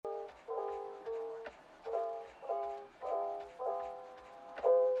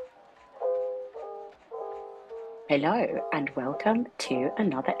Hello and welcome to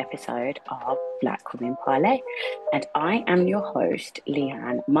another episode of Black Women Parlay. And I am your host,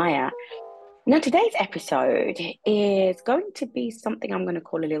 Leanne Maya. Now, today's episode is going to be something I'm going to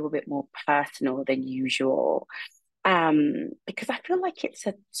call a little bit more personal than usual, because I feel like it's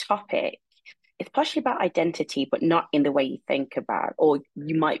a topic. It's partially about identity, but not in the way you think about, or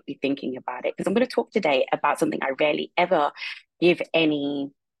you might be thinking about it. Because I'm going to talk today about something I rarely ever give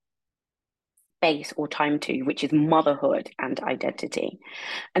any space or time to, which is motherhood and identity.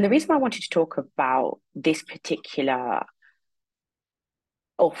 And the reason I wanted to talk about this particular,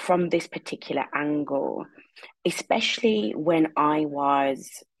 or from this particular angle, especially when I was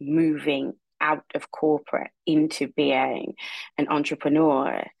moving out of corporate into being an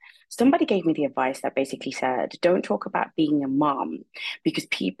entrepreneur, somebody gave me the advice that basically said, don't talk about being a mom because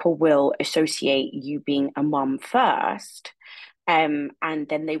people will associate you being a mom first. And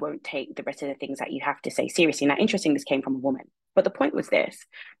then they won't take the rest of the things that you have to say seriously. Now, interesting, this came from a woman. But the point was this: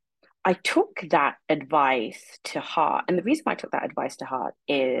 I took that advice to heart. And the reason why I took that advice to heart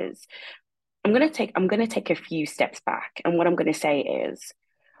is I'm gonna take a few steps back. And what I'm gonna say is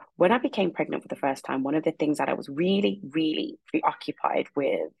when I became pregnant for the first time, one of the things that I was really, really preoccupied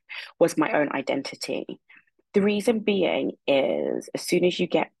with was my own identity. The reason being is as soon as you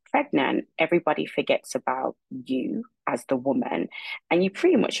get pregnant, everybody forgets about you as the woman, and you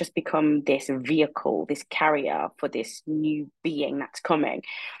pretty much just become this vehicle, this carrier for this new being that's coming.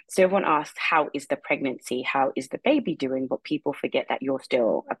 So everyone asks, how is the pregnancy? How is the baby doing? But people forget that you're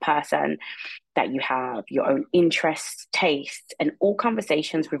still a person, that you have your own interests, tastes, and all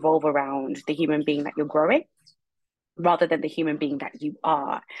conversations revolve around the human being that you're growing rather than the human being that you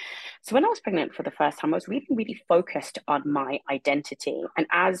are. So when I was pregnant for the first time, I was really, really focused on my identity. And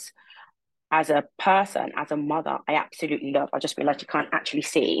as a person, as a mother, I absolutely love. I just realized you can't actually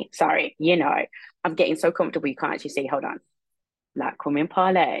see. Sorry, I'm getting so comfortable you can't actually see. Hold on. Black woman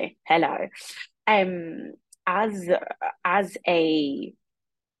parlay. Hello. Um, as as a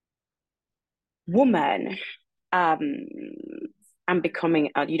woman, um, and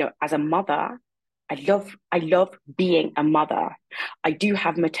becoming as a mother, I love being a mother. I do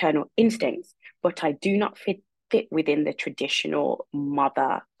have maternal instincts, but I do not fit within the traditional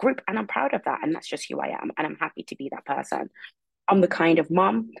mother group, and I'm proud of that, and that's just who I am, and I'm happy to be that person. I'm the kind of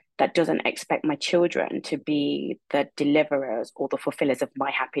mom that doesn't expect my children to be the deliverers or the fulfillers of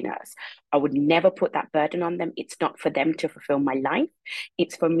my happiness. I would never put that burden on them. It's not for them to fulfill my life.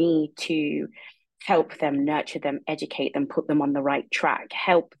 It's for me to help them, nurture them, educate them, put them on the right track,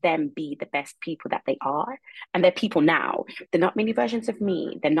 help them be the best people that they are. And they're people now. They're not many versions of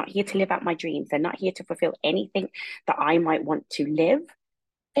me. They're not here to live out my dreams. They're not here to fulfill anything that I might want to live.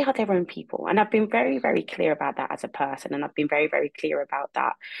 They are their own people. And I've been very, very clear about that as a person. And I've been very, very clear about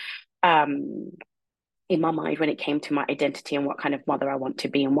that in my mind when it came to my identity and what kind of mother I want to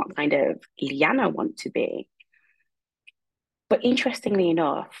be and what kind of Leanne I want to be. But interestingly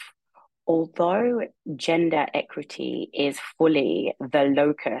enough, although gender equity is fully the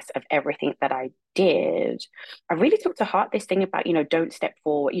locus of everything that I did, I really took to heart this thing about, don't step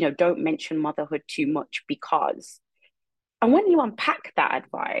forward, don't mention motherhood too much because. And when you unpack that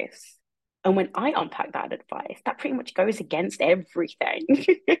advice, and when I unpack that advice, that pretty much goes against everything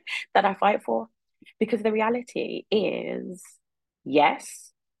that I fight for. Because the reality is,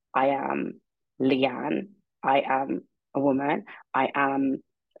 yes, I am Leanne. I am a woman. I am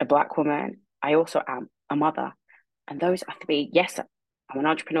a Black woman. I also am a mother. And those are three, yes, I'm an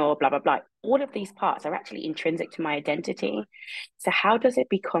entrepreneur, blah, blah, blah. All of these parts are actually intrinsic to my identity. So, how does it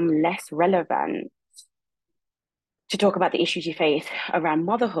become less relevant to talk about the issues you face around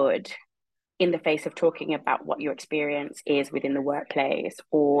motherhood in the face of talking about what your experience is within the workplace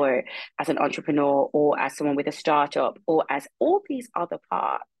or as an entrepreneur or as someone with a startup or as all these other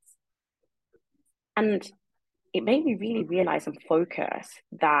parts? And it made me really realize and focus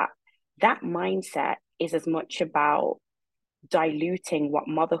that that mindset is as much about diluting what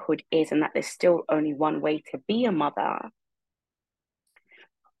motherhood is and that there's still only one way to be a mother,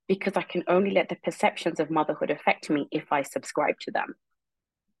 because I can only let the perceptions of motherhood affect me if I subscribe to them.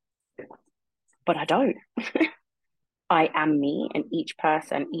 But I don't. I am me, and each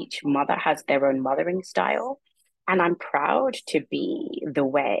person, each mother has their own mothering style. And I'm proud to be the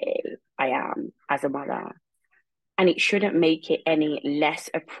way I am as a mother. And it shouldn't make it any less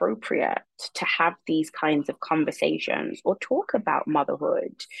appropriate to have these kinds of conversations or talk about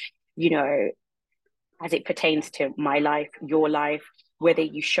motherhood, you know, as it pertains to my life, your life, whether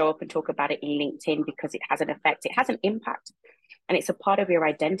you show up and talk about it in LinkedIn because it has an effect, it has an impact. And it's a part of your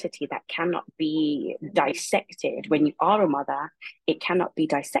identity that cannot be dissected when you are a mother. It cannot be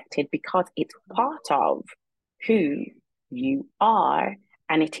dissected because it's part of who you are,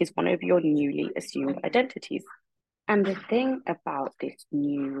 and it is one of your newly assumed identities. And the thing about this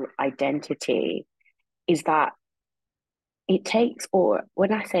new identity is that it takes, or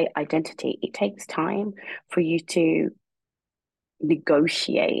when I say identity, it takes time for you to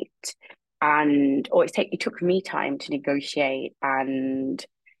negotiate or it took me time to negotiate and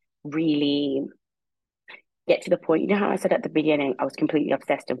really get to the point. You know how I said at the beginning, I was completely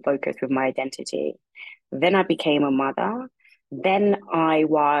obsessed and focused with my identity. Then I became a mother. Then I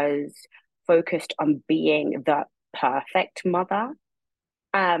was focused on being the perfect mother.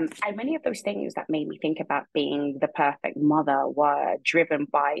 And many of those things that made me think about being the perfect mother were driven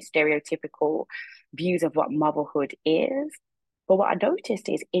by stereotypical views of what motherhood is. But what I noticed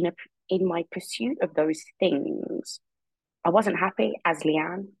is in my pursuit of those things, I wasn't happy as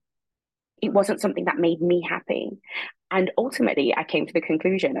Leanne. It wasn't something that made me happy. And ultimately, I came to the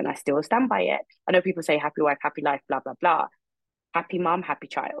conclusion, and I still stand by it. I know people say happy wife, happy life, blah, blah, blah. Happy mom, happy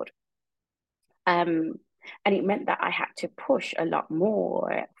child. Um, and it meant that I had to push a lot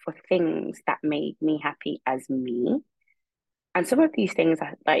more for things that made me happy as me. And some of these things,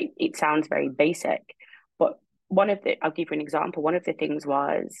 like, it sounds very basic, but I'll give you an example. One of the things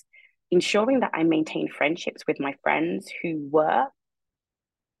was ensuring that I maintained friendships with my friends who were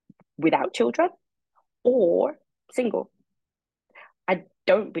without children or single. I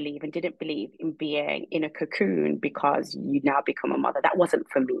don't believe and didn't believe in being in a cocoon because you now become a mother. That wasn't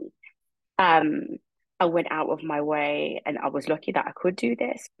for me. Um, I went out of my way and I was lucky that I could do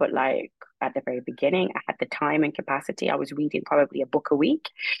this. But like at the very beginning, I had the time and capacity. I was reading probably a book a week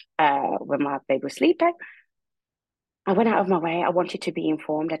when my baby was sleeping. I went out of my way. I wanted to be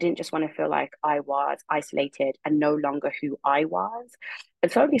informed. I didn't just want to feel like I was isolated and no longer who I was.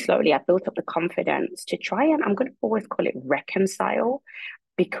 And slowly, I built up the confidence to try and I'm going to always call it reconcile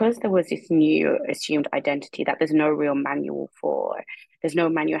because there was this new assumed identity that there's no real manual for. There's no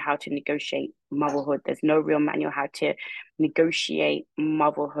manual how to negotiate motherhood. There's no real manual how to negotiate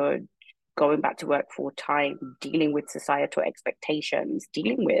motherhood, going back to work full time, dealing with societal expectations,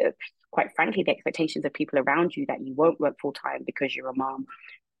 dealing with, quite frankly, the expectations of people around you that you won't work full time because you're a mom.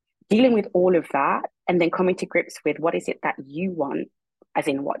 Dealing with all of that and then coming to grips with what is it that you want, as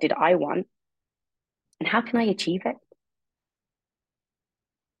in what did I want, and how can I achieve it?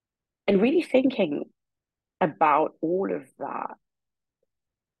 And really thinking about all of that,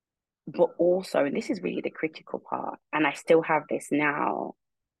 but also, and this is really the critical part, and I still have this now,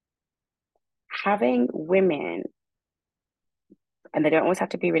 having women, and they don't always have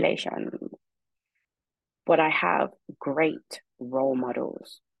to be relations, but I have great role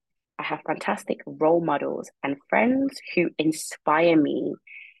models. I have fantastic role models and friends who inspire me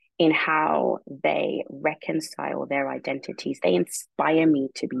in how they reconcile their identities. They inspire me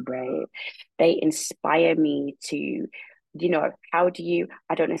to be brave. They inspire me to,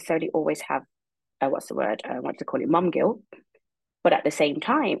 I don't necessarily always have, what's the word? I want to call it mum guilt. But at the same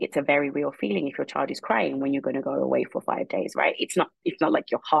time, it's a very real feeling if your child is crying when you're going to go away for 5 days, right? It's not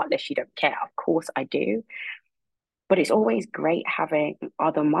like you're heartless, you don't care. Of course I do. But it's always great having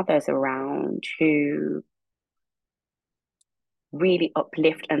other mothers around who really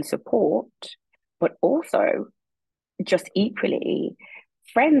uplift and support, but also just equally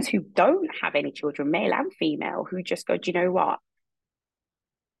friends who don't have any children, male and female, who just go, do you know what?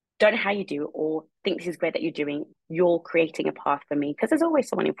 Don't know how you do it, or think this is great that you're doing. You're creating a path for me. Because there's always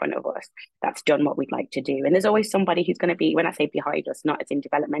someone in front of us that's done what we'd like to do. And there's always somebody who's going to be, when I say behind us, not as in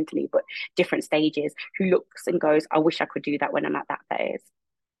developmentally, but different stages, who looks and goes, I wish I could do that when I'm at that phase.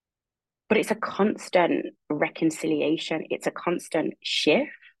 But it's a constant reconciliation, it's a constant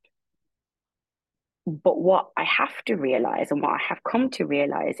shift. But what I have to realize and what I have come to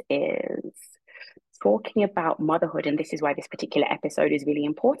realize is talking about motherhood, and this is why this particular episode is really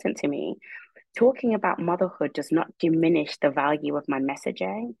important to me. Talking about motherhood does not diminish the value of my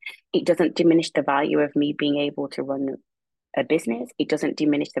messaging. It doesn't diminish the value of me being able to run a business. It doesn't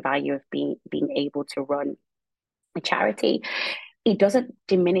diminish the value of being able to run a charity. It doesn't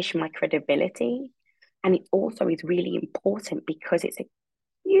diminish my credibility. And it also is really important because it's a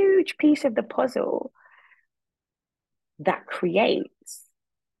huge piece of the puzzle that creates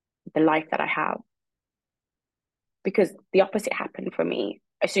the life that I have. Because the opposite happened for me.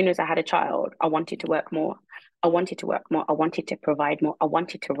 As soon as I had a child, I wanted to work more. I wanted to work more. I wanted to provide more. I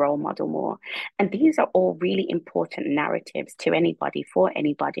wanted to role model more. And these are all really important narratives to anybody, for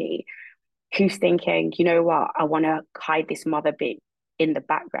anybody who's thinking, you know what, I want to hide this mother bit in the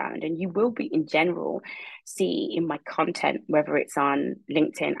background. And you will be in general see in my content, whether it's on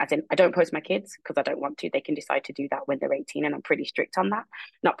LinkedIn, as in I don't post my kids because I don't want to. They can decide to do that when they're 18, and I'm pretty strict on that.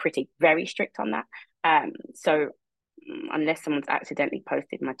 Not pretty, very strict on that. So unless someone's accidentally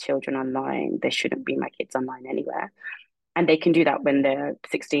posted my children online, there shouldn't be my kids online anywhere. And they can do that when they're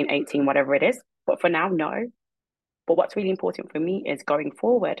 16, 18, whatever it is. But for now, no. But what's really important for me is going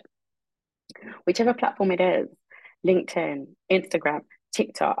forward, whichever platform it is, LinkedIn, Instagram,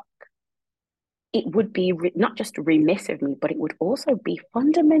 TikTok, it would be not just remiss of me, but it would also be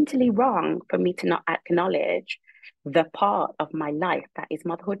fundamentally wrong for me to not acknowledge the part of my life that is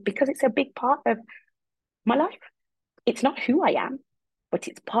motherhood, because it's a big part of my life. It's not who I am, but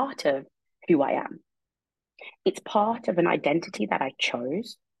it's part of who I am. It's part of an identity that I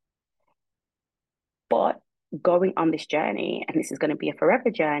chose. But going on this journey, and this is going to be a forever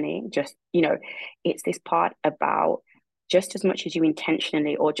journey, just, it's this part about just as much as you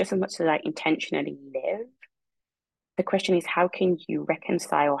intentionally, or just as much as I intentionally live, the question is, how can you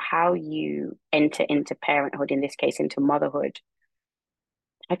reconcile how you enter into parenthood, in this case, into motherhood?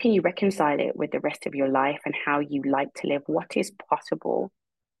 How can you reconcile it with the rest of your life and how you like to live? What is possible?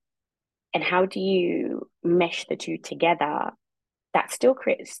 And how do you mesh the two together? That still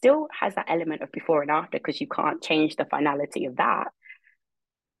has that element of before and after, because you can't change the finality of that.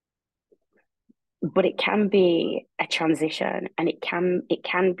 But it can be a transition, and it can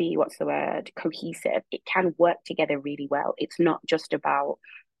be, what's the word, cohesive. It can work together really well. It's not just about,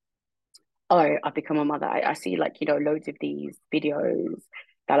 oh, I've become a mother. I see, like, loads of these videos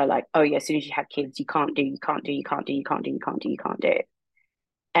that are like, oh yeah, as soon as you have kids, you can't do, you can't do, you can't do, you can't do, you can't do, you can't do.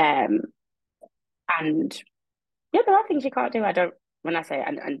 Um, and yeah, there are things you can't do. I don't, when I say,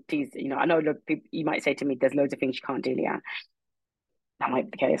 and these, I know people, you might say to me, there's loads of things you can't do, Leanne. That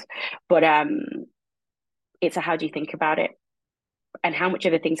might be the case. But it's a, how do you think about it? And how much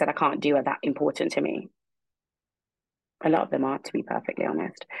of the things that I can't do are that important to me? A lot of them are, to be perfectly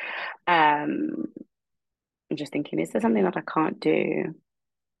honest. I'm just thinking, is there something that I can't do?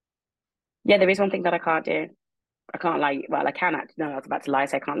 Yeah, there is one thing that I can't do. I can't lie. Well, I can actually. No, I was about to lie.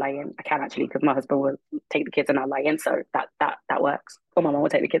 So I can't lie in. I can actually, because my husband will take the kids and I'll lie in. So that works. Or my mom will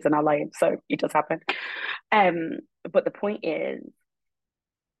take the kids and I'll lie in. So it does happen. Um, but the point is,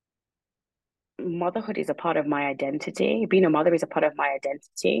 motherhood is a part of my identity. Being a mother is a part of my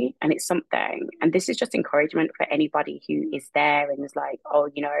identity. And it's something, and this is just encouragement for anybody who is there and is like, oh,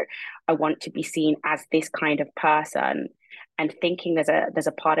 I want to be seen as this kind of person, and thinking there's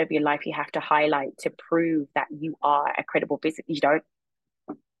a part of your life you have to highlight to prove that you are a credible business. You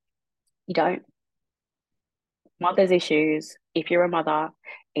don't. Mother's issues, if you're a mother,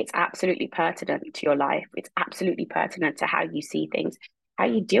 it's absolutely pertinent to your life. It's absolutely pertinent to how you see things, how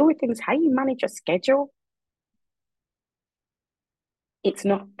you deal with things, how you manage your schedule. It's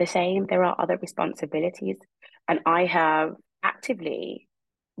not the same. There are other responsibilities. And I have actively,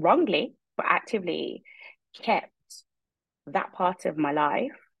 wrongly, but actively kept that part of my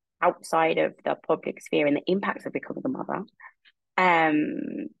life outside of the public sphere and the impacts of becoming a mother.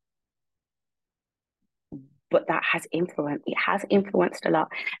 Um, but that has influenced, it has influenced a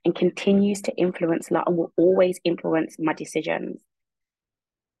lot and continues to influence a lot and will always influence my decisions.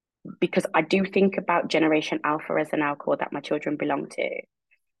 Because I do think about Generation Alpha as an alcohol that my children belong to.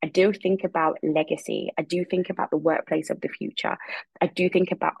 I do think about legacy. I do think about the workplace of the future. I do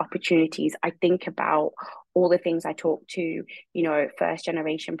think about opportunities. I think about all the things I talk to, first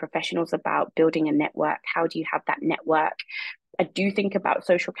generation professionals about, building a network. How do you have that network? I do think about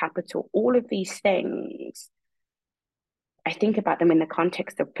social capital. All of these things, I think about them in the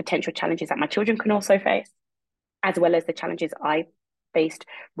context of potential challenges that my children can also face, as well as the challenges I faced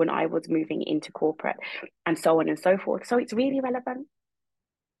when I was moving into corporate, and so on and so forth. So it's really relevant.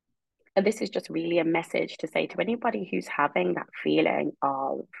 And this is just really a message to say to anybody who's having that feeling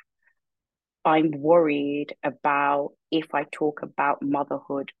of, I'm worried about if I talk about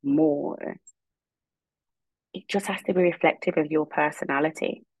motherhood more, it just has to be reflective of your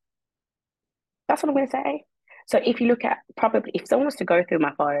personality. That's what I'm going to say. So if you look at, probably, if someone was to go through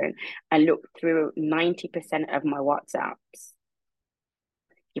my phone and look through 90% of my WhatsApps,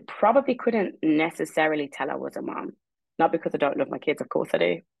 you probably couldn't necessarily tell I was a mom. Not because I don't love my kids, of course I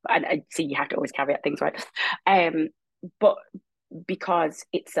do. And I see, you have to always caveat things, right? But because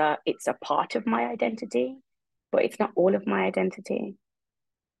it's a part of my identity, but it's not all of my identity.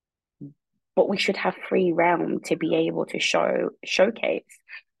 But we should have free realm to be able to showcase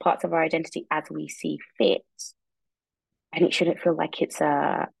parts of our identity as we see fit. And it shouldn't feel like it's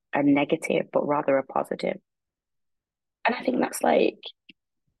a negative, but rather a positive. And I think that's like,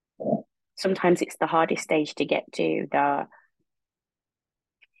 sometimes it's the hardest stage to get to,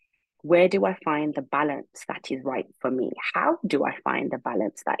 Where do I find the balance that is right for me? How do I find the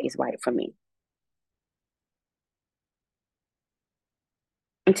balance that is right for me?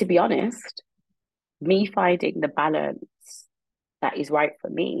 And to be honest, me finding the balance that is right for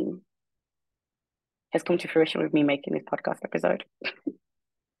me has come to fruition with me making this podcast episode.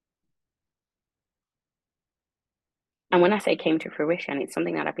 And when I say came to fruition, it's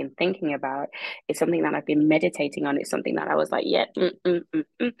something that I've been thinking about. It's something that I've been meditating on. It's something that I was like, yeah,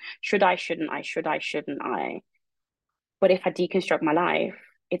 should I, shouldn't I? Should I, shouldn't I? But if I deconstruct my life,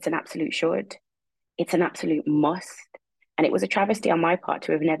 it's an absolute should. It's an absolute must. And it was a travesty on my part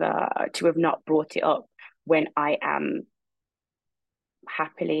to have not brought it up when I am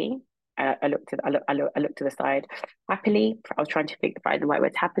happily. I look to the side. Happily, I was trying to find the right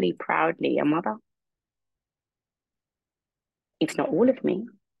words. Happily, proudly, a mother. It's not all of me.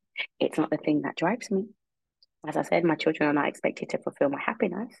 It's not the thing that drives me. As I said, my children are not expected to fulfill my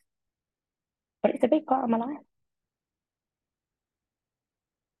happiness, but it's a big part of my life.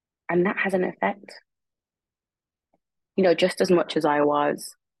 And that has an effect, just as much as I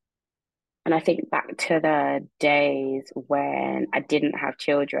was. And I think back to the days when I didn't have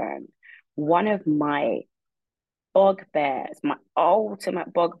children. One of my bugbears, my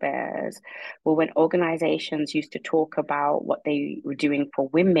ultimate bugbears, were when organizations used to talk about what they were doing for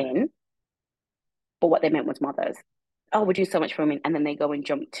women, but what they meant was mothers. Oh, we do so much for women, and then they go and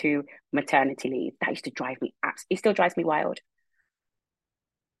jump to maternity leave. That used to drive me it still drives me wild.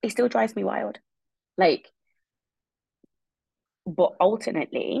 It still drives me wild. Like, but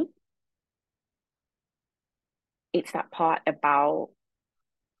ultimately, it's that part about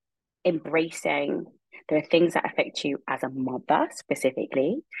embracing there are things that affect you as a mother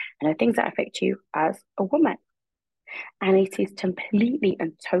specifically, and there are things that affect you as a woman. And it is completely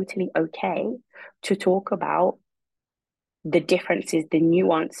and totally okay to talk about the differences, the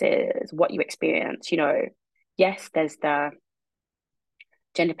nuances, what you experience. Yes, there's the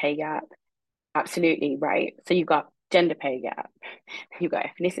gender pay gap. Absolutely, right? So you've got gender pay gap, you've got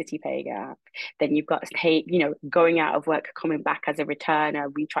ethnicity pay gap, then you've got going out of work, coming back as a returner,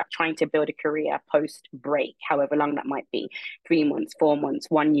 trying to build a career post break, however long that might be, 3 months, 4 months,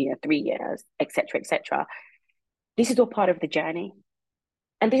 1 year, 3 years, etc., etc. This is all part of the journey.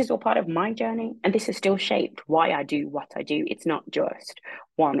 And this is all part of my journey. And this has still shaped why I do what I do. It's not just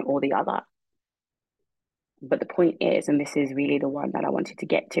one or the other. But the point is, and this is really the one that I wanted to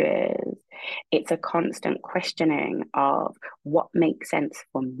get to, is it's a constant questioning of what makes sense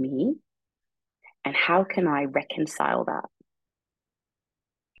for me and how can I reconcile that?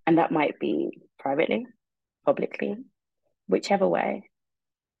 And that might be privately, publicly, whichever way.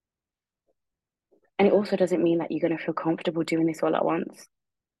 And it also doesn't mean that you're going to feel comfortable doing this all at once.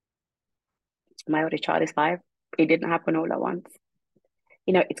 My oldest child is 5. It didn't happen all at once.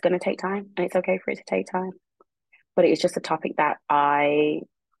 It's going to take time and it's okay for it to take time. But it's just a topic that I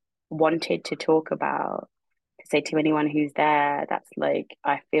wanted to talk about, to say to anyone who's there that's like,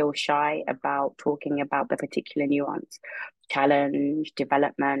 I feel shy about talking about the particular nuance, challenge,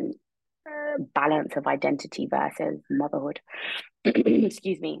 development, balance of identity versus motherhood.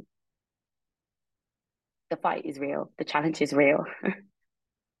 Excuse me. The fight is real, the challenge is real,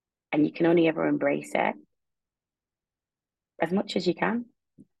 and you can only ever embrace it as much as you can.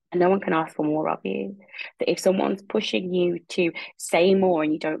 And no one can ask for more of you. That if someone's pushing you to say more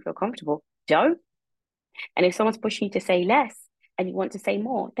and you don't feel comfortable, don't. And if someone's pushing you to say less and you want to say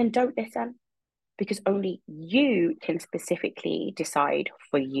more, then don't listen, because only you can specifically decide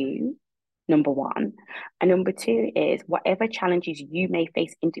for you, number one. And number two is whatever challenges you may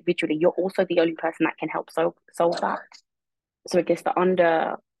face individually, you're also the only person that can help solve that. So I guess the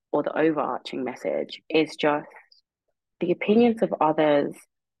under or the overarching message is just the opinions of others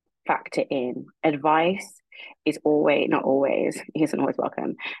factor in. Advice is always, not always, isn't always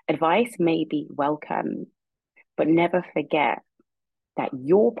welcome. Advice may be welcome, but never forget that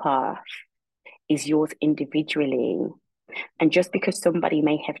your path is yours individually. And just because somebody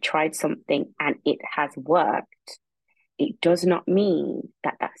may have tried something and it has worked, it does not mean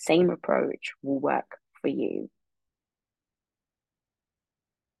that that same approach will work for you.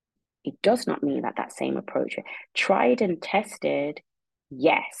 It does not mean that that same approach, tried and tested,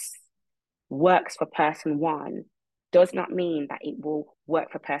 yes, works for person one, does not mean that it will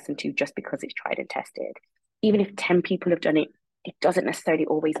work for person two just because it's tried and tested. Even if 10 people have done it, it doesn't necessarily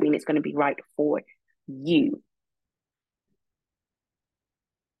always mean it's going to be right for you.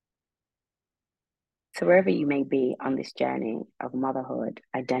 So wherever you may be on this journey of motherhood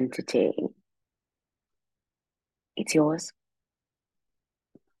identity, it's yours.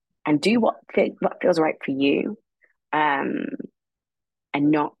 And do what feels right for you, and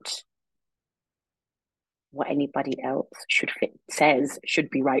not what anybody else says should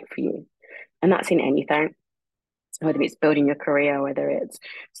be right for you. And that's in anything, whether it's building your career, whether it's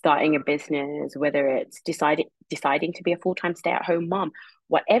starting a business, whether it's deciding to be a full-time stay-at-home mom,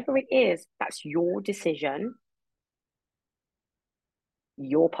 whatever it is, that's your decision,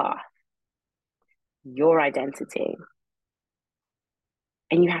 your path, your identity.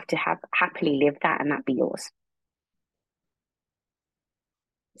 And you have to happily live that and that be yours.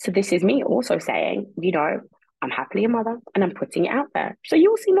 So this is me also saying, I'm happily a mother and I'm putting it out there. So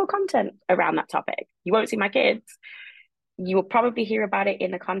you'll see more content around that topic. You won't see my kids. You will probably hear about it in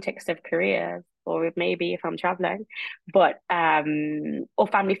the context of careers, or maybe if I'm traveling, but or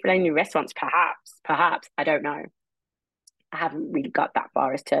family friendly restaurants, perhaps, I don't know. I haven't really got that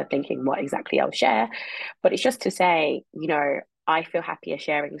far as to thinking what exactly I'll share, but it's just to say, I feel happier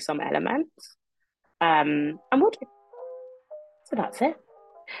sharing some elements. And we'll do. So that's it.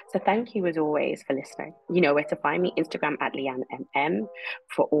 So thank you as always for listening. You know where to find me. Instagram at LeanneMM.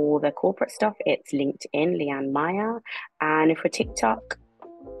 For all the corporate stuff, it's LinkedIn, Leanne Maya. And for TikTok,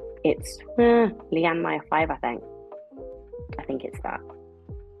 it's Leanne Maya 5, I think. I think it's that.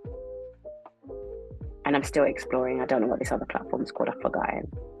 And I'm still exploring. I don't know what this other platform's called. I've forgotten.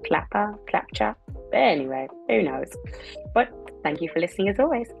 Clapchat. But anyway, who knows? But thank you for listening as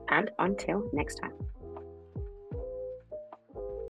always. And until next time.